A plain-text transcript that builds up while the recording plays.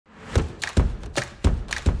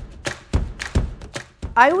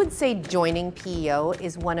I would say joining PEO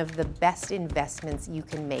is one of the best investments you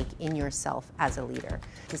can make in yourself as a leader.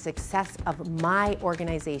 The success of my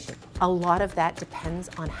organization, a lot of that depends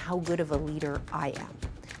on how good of a leader I am.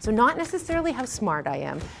 So not necessarily how smart I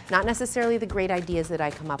am, not necessarily the great ideas that I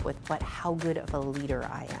come up with, but how good of a leader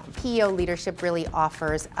I am. PEO Leadership really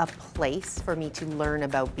offers a place for me to learn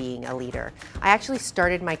about being a leader. I actually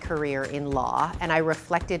started my career in law, and I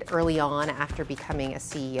reflected early on after becoming a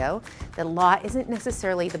CEO that law isn't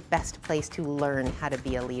necessarily the best place to learn how to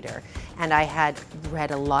be a leader. And I had read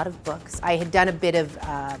a lot of books. I had done a bit of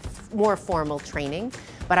more formal training,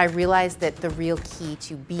 but I realized that the real key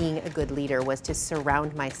to being a good leader was to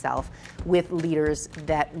surround myself with leaders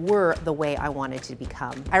that were the way I wanted to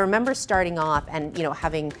become. I remember starting off and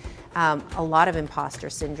having a lot of imposter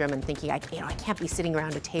syndrome and thinking I can't be sitting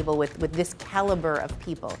around a table with this caliber of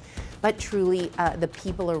people. But truly, the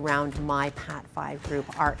people around my Pat 5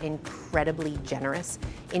 group are incredibly generous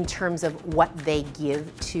in terms of what they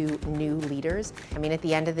give to new leaders. I mean, at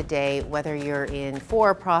the end of the day, whether you're in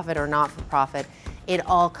for-profit or not-for-profit, it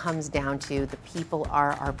all comes down to the people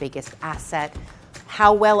are our biggest asset.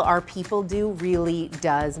 How well our people do really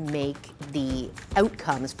does make the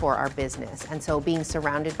outcomes for our business. And so being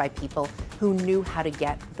surrounded by people who knew how to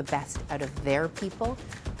get the best out of their people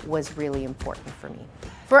was really important for me.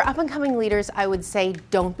 For up-and-coming leaders, I would say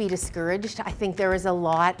don't be discouraged. I think there is a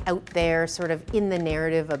lot out there sort of in the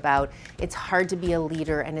narrative about it's hard to be a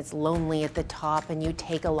leader and it's lonely at the top and you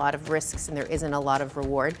take a lot of risks and there isn't a lot of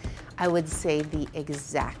reward. I would say the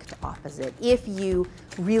exact opposite. If you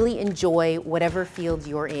really enjoy whatever field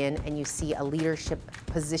you're in and you see a leadership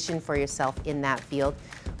position for yourself in that field,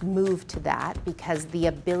 move to that, because the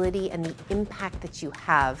ability and the impact that you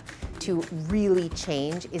have to really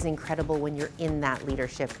change is incredible when you're in that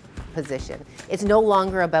leadership position. It's no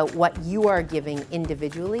longer about what you are giving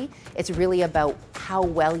individually, it's really about how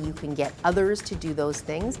well you can get others to do those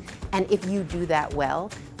things, and if you do that well,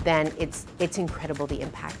 then it's incredible the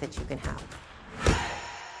impact that you can have.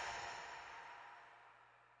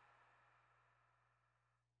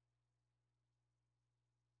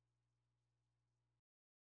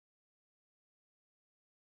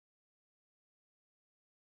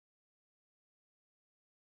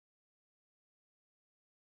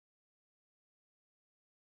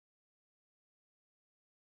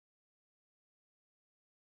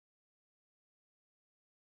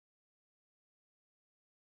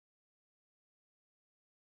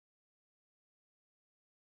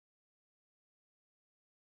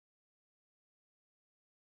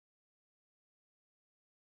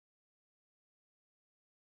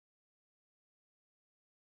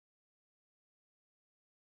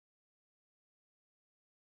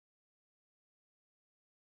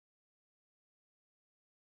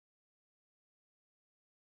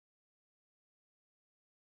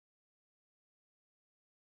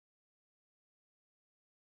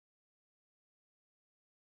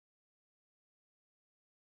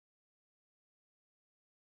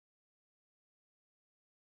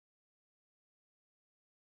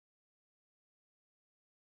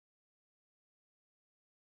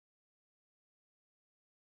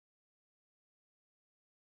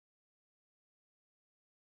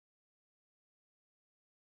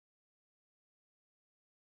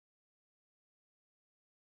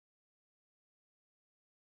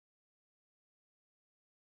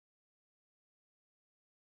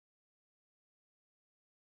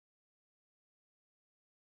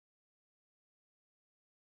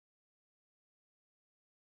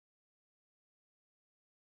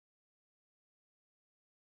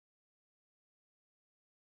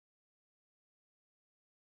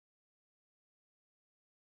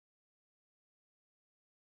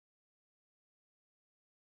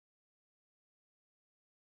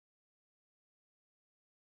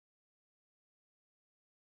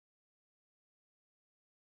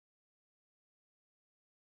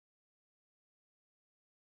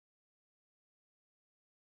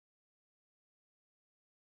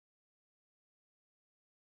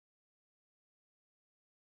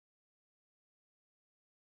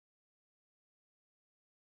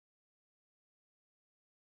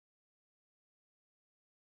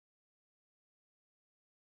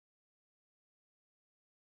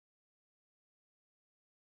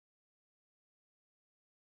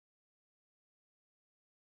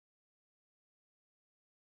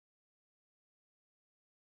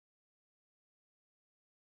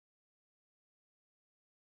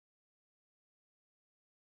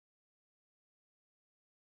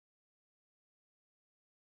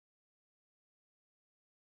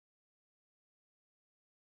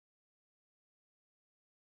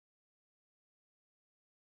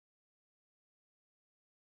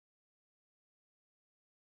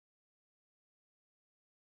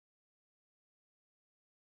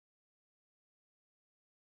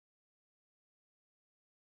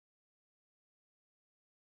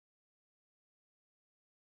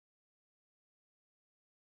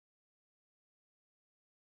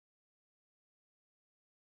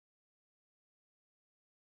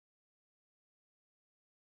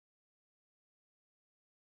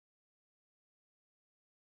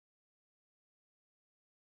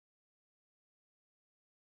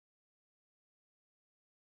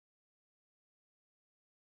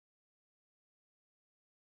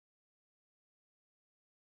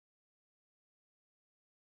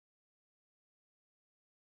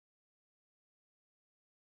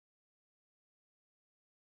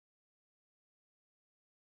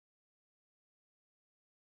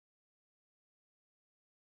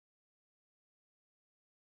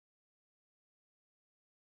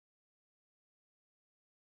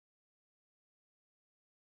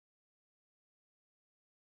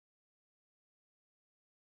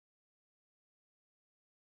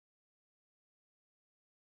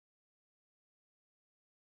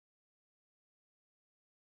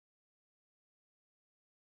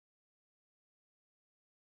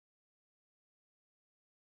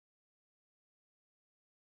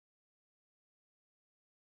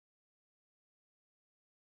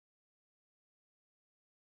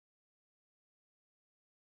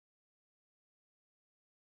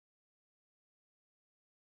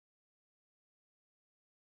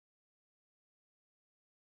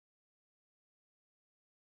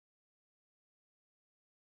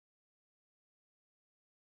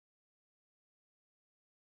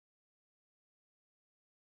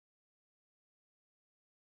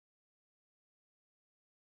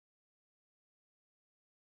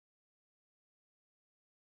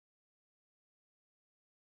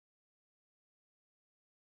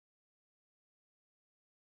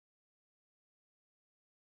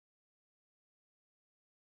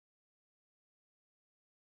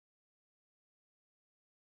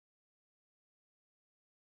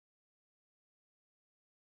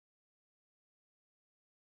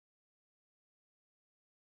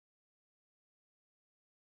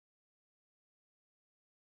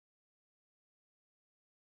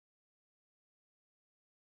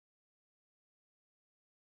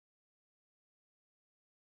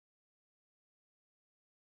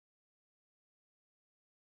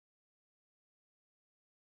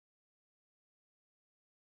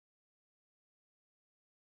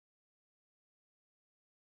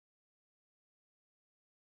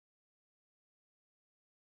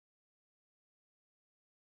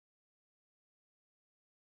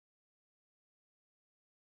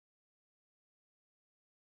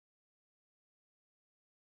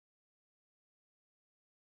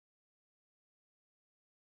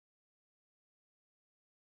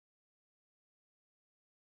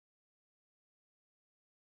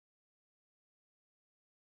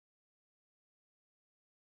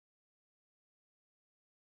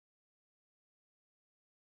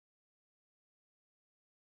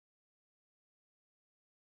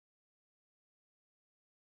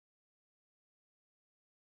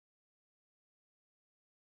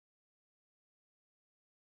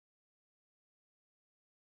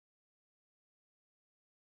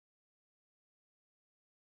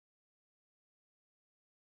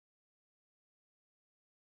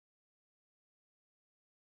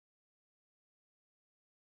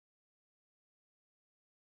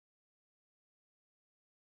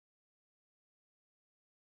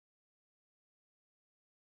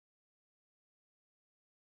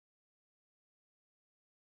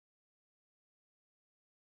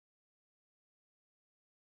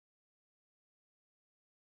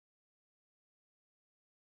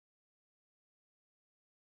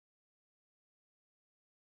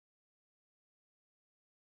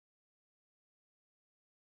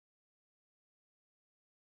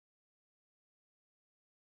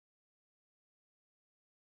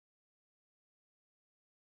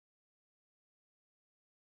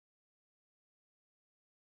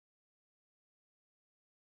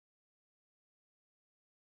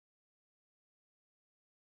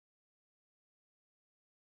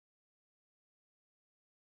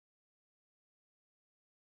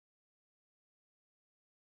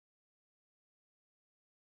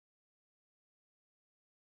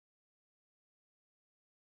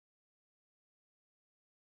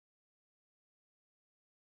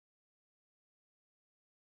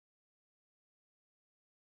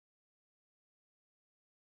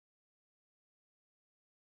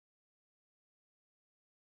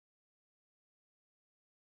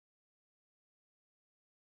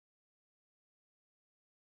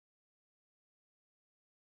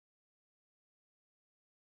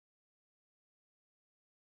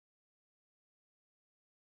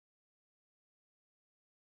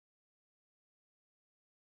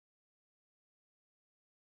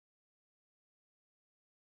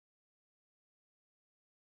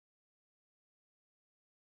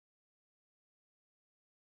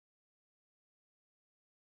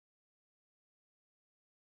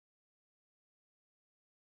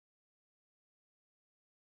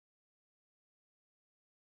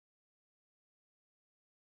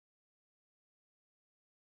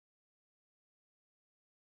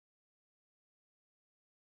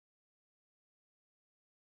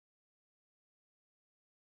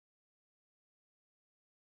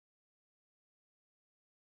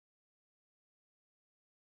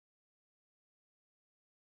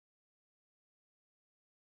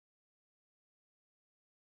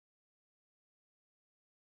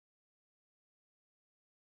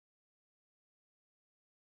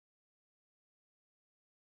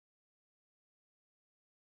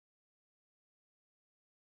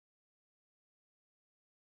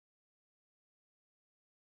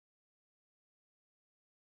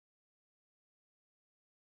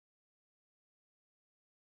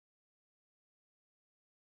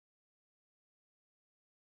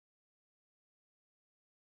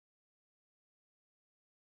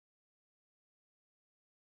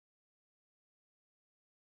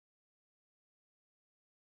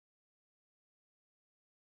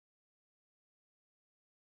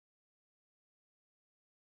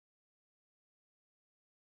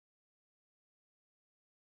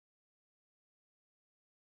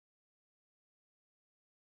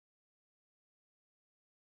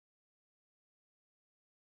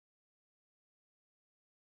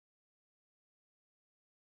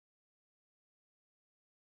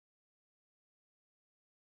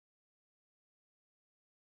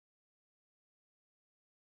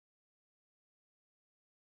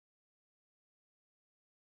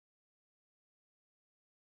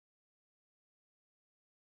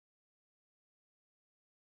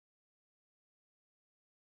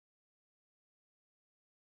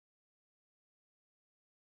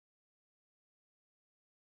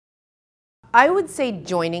 I would say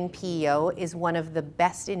joining PEO is one of the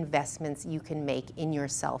best investments you can make in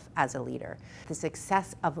yourself as a leader. The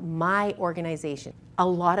success of my organization, a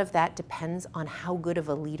lot of that depends on how good of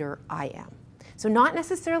a leader I am. So not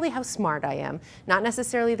necessarily how smart I am, not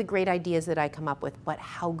necessarily the great ideas that I come up with, but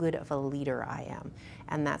how good of a leader I am.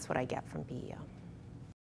 And that's what I get from PEO.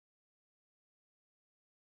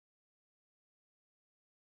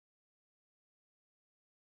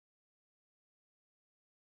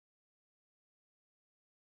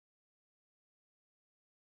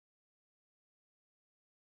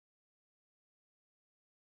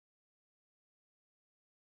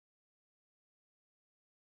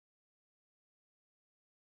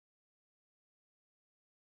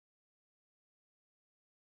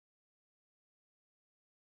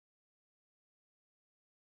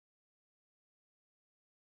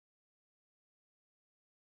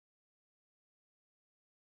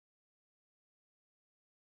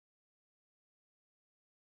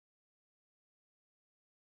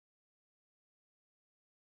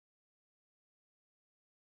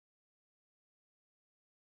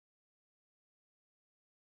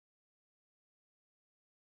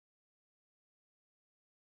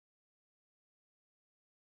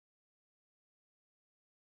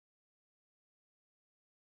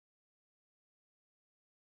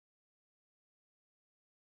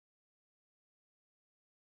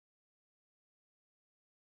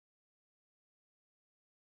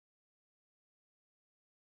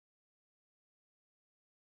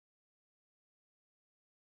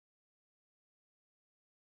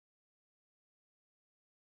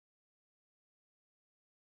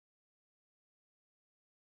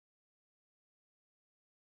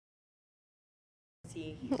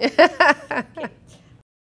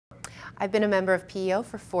 I've been a member of PEO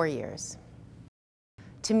for 4 years.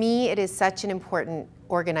 To me, it is such an important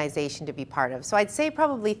organization to be part of. So I'd say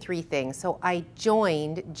probably 3 things. So I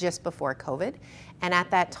joined just before COVID, and at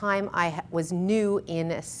that time I was new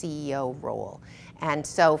in a CEO role. And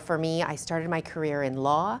so for me, I started my career in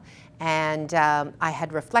law, and I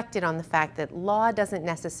had reflected on the fact that law doesn't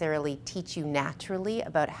necessarily teach you naturally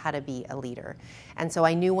about how to be a leader. And so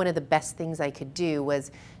I knew one of the best things I could do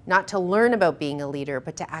was not to learn about being a leader,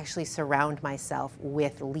 but to actually surround myself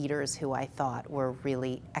with leaders who I thought were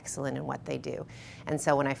really excellent in what they do. And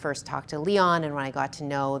so when I first talked to Leon and when I got to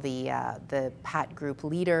know the PAT group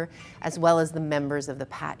leader, as well as the members of the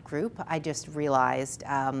PAT group, I just realized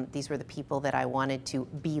these were the people that I wanted to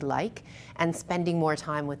be like, and spending more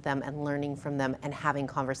time with them and learning from them and having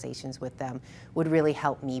conversations with them would really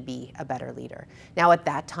help me be a better leader. Now at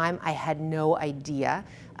that time, I had no idea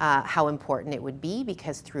how important it would be,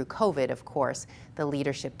 because through COVID, of course, the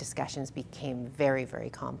leadership discussions became very, very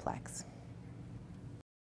complex.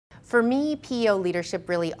 For me, PEO Leadership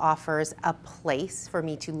really offers a place for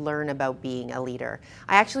me to learn about being a leader.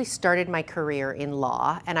 I actually started my career in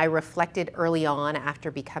law, and I reflected early on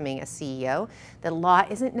after becoming a CEO that law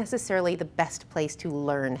isn't necessarily the best place to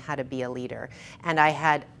learn how to be a leader. And I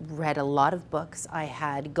had read a lot of books. I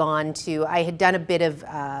had done a bit of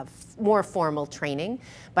more formal training,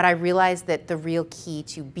 but I realized that the real key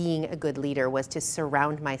to being a good leader was to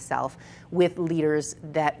surround myself with leaders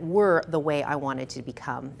that were the way I wanted to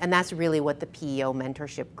become. And that's really what the PEO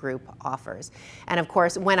mentorship group offers. And of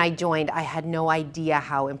course, when I joined, I had no idea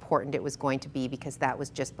how important it was going to be, because that was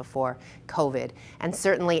just before COVID. And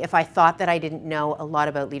certainly if I thought that I didn't know a lot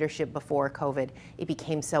about leadership before COVID, it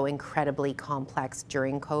became so incredibly complex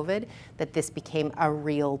during COVID that this became a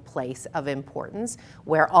real place of importance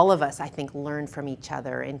where all of us, I think, learned from each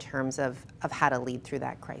other in terms of how to lead through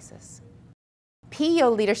that crisis. PEO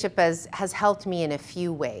Leadership has helped me in a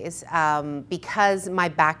few ways because my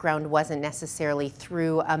background wasn't necessarily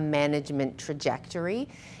through a management trajectory.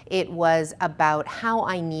 It was about how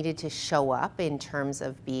I needed to show up in terms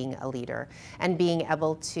of being a leader and being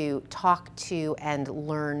able to talk to and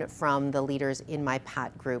learn from the leaders in my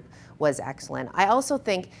PAT group was excellent. I also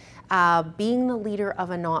think being the leader of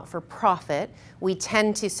a not-for-profit, we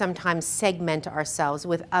tend to sometimes segment ourselves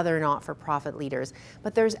with other not-for-profit leaders,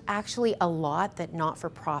 but there's actually a lot that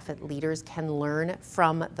not-for-profit leaders can learn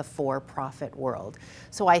from the for-profit world.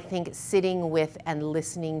 So I think sitting with and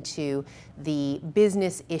listening to the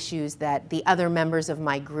business issues that the other members of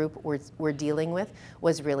my group were dealing with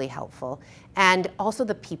was really helpful. And also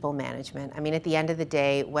the people management. I mean, at the end of the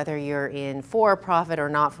day, whether you're in for-profit or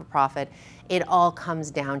not-for-profit, it all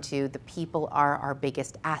comes down to the people are our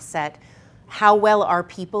biggest asset. How well our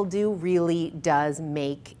people do really does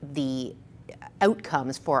make the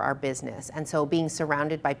outcomes for our business. And so being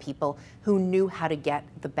surrounded by people who knew how to get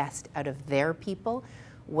the best out of their people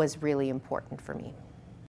was really important for me.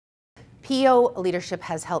 PEO leadership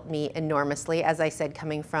has helped me enormously, as I said,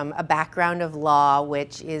 coming from a background of law,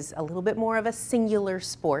 which is a little bit more of a singular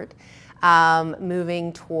sport.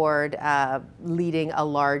 Moving toward leading a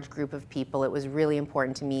large group of people, it was really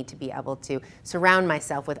important to me to be able to surround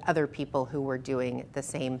myself with other people who were doing the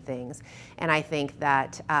same things. And I think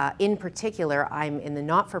that in particular, I'm in the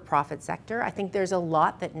not-for-profit sector. I think there's a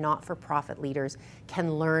lot that not-for-profit leaders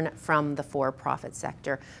can learn from the for-profit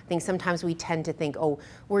sector. I think sometimes we tend to think, oh,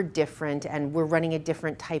 we're different and we're running a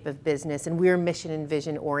different type of business and we're mission and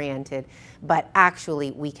vision oriented, but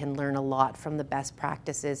actually we can learn a lot from the best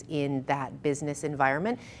practices in that business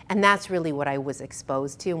environment, and that's really what I was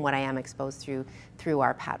exposed to and what I am exposed through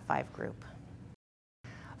our PAT 5 group.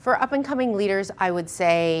 For up-and-coming leaders, I would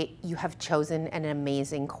say you have chosen an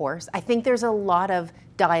amazing course. I think there's a lot of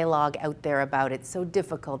dialogue out there about it's so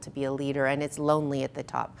difficult to be a leader and it's lonely at the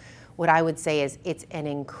top. What I would say is it's an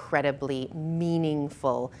incredibly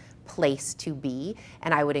meaningful place to be,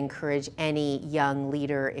 and I would encourage any young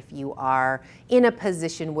leader, if you are in a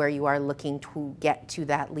position where you are looking to get to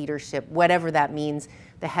that leadership, whatever that means,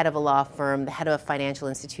 the head of a law firm, the head of a financial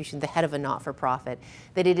institution, the head of a not-for-profit,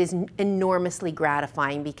 that it is enormously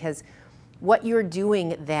gratifying, because what you're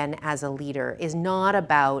doing then as a leader is not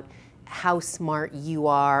about how smart you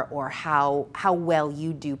are or how well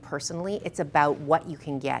you do personally. It's about what you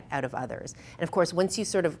can get out of others. And of course, once you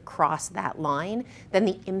sort of cross that line, then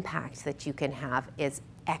the impact that you can have is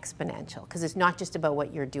exponential, because it's not just about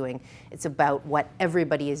what you're doing, it's about what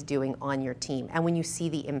everybody is doing on your team. And when you see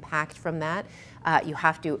the impact from that, you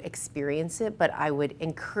have to experience it, but I would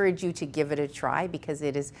encourage you to give it a try, because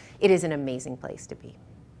it is an amazing place to be.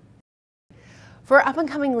 For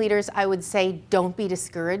up-and-coming leaders, I would say don't be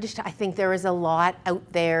discouraged. I think there is a lot out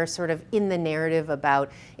there sort of in the narrative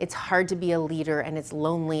about it's hard to be a leader and it's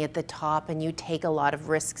lonely at the top and you take a lot of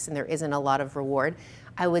risks and there isn't a lot of reward.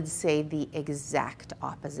 I would say the exact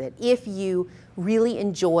opposite. If you really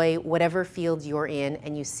enjoy whatever field you're in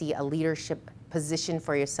and you see a leadership position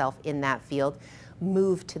for yourself in that field,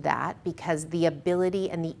 move to that, because the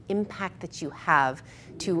ability and the impact that you have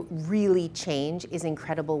to really change is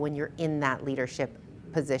incredible when you're in that leadership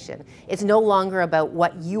position. It's no longer about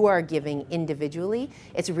what you are giving individually,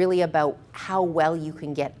 it's really about how well you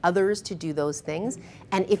can get others to do those things,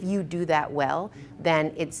 and if you do that well,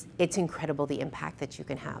 then it's incredible the impact that you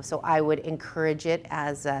can have. So I would encourage it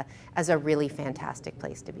as a really fantastic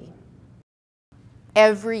place to be.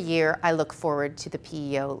 Every year I look forward to the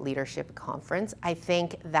PEO Leadership Conference. I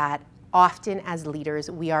think that often as leaders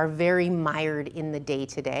we are very mired in the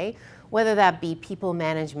day-to-day, whether that be people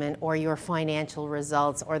management or your financial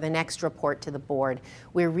results or the next report to the board.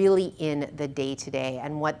 We're really in the day-to-day,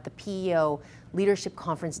 and what the PEO Leadership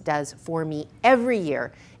Conference does for me every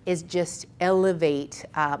year is just elevate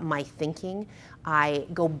my thinking. I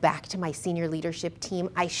go back to my senior leadership team.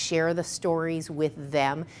 I share the stories with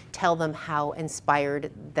them, tell them how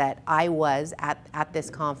inspired that I was at this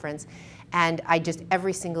conference. And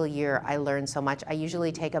every single year I learn so much. I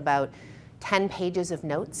usually take about 10 pages of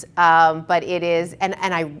notes, but it is, and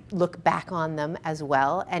I look back on them as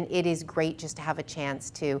well. And it is great just to have a chance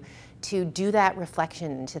to do that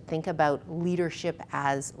reflection and to think about leadership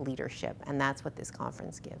as leadership. And that's what this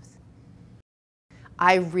conference gives.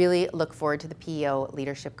 I really look forward to the PEO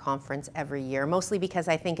Leadership Conference every year, mostly because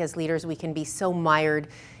I think as leaders we can be so mired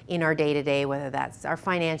in our day-to-day, whether that's our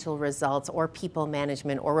financial results or people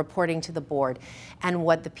management or reporting to the board. And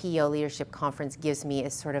what the PEO Leadership Conference gives me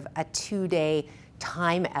is sort of a 2-day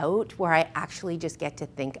time out where I actually just get to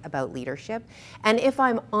think about leadership. And if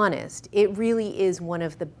I'm honest, it really is one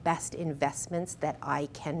of the best investments that I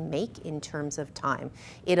can make in terms of time.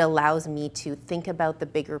 It allows me to think about the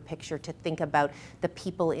bigger picture, to think about the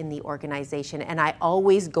people in the organization, and I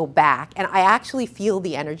always go back, and I actually feel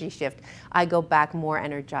the energy shift. I go back more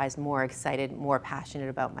energized, more excited, more passionate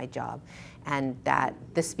about my job. And that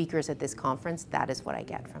the speakers at this conference, that is what I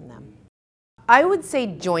get from them. I would say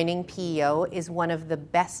joining PEO is one of the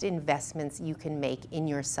best investments you can make in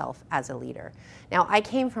yourself as a leader. Now, I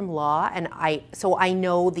came from law, and so I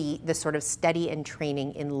know the sort of study and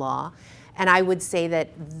training in law. And I would say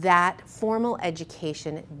that formal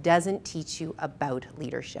education doesn't teach you about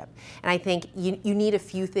leadership. And I think you need a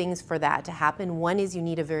few things for that to happen. One is you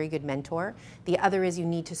need a very good mentor. The other is you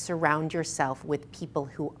need to surround yourself with people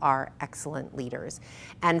who are excellent leaders.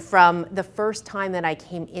 And from the first time that I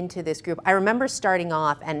came into this group, I remember starting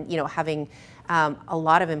off and having a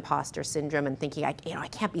lot of imposter syndrome and thinking, I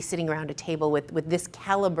can't be sitting around a table with this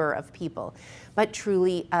caliber of people. But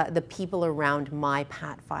truly, the people around my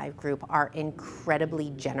Pat 5 group are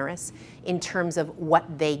incredibly generous in terms of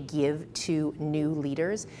what they give to new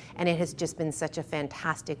leaders. And it has just been such a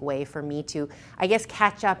fantastic way for me to, I guess,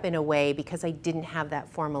 catch up in a way, because I didn't have that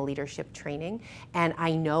formal leadership training. And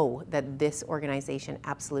I know that this organization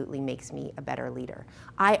absolutely makes me a better leader.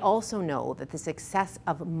 I also know that the success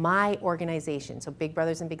of my organization, so Big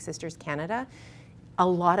Brothers and Big Sisters Canada, a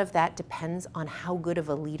lot of that depends on how good of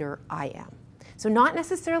a leader I am. So not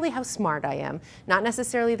necessarily how smart I am, not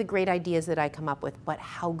necessarily the great ideas that I come up with, but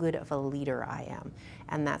how good of a leader I am.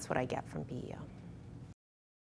 And that's what I get from PEO.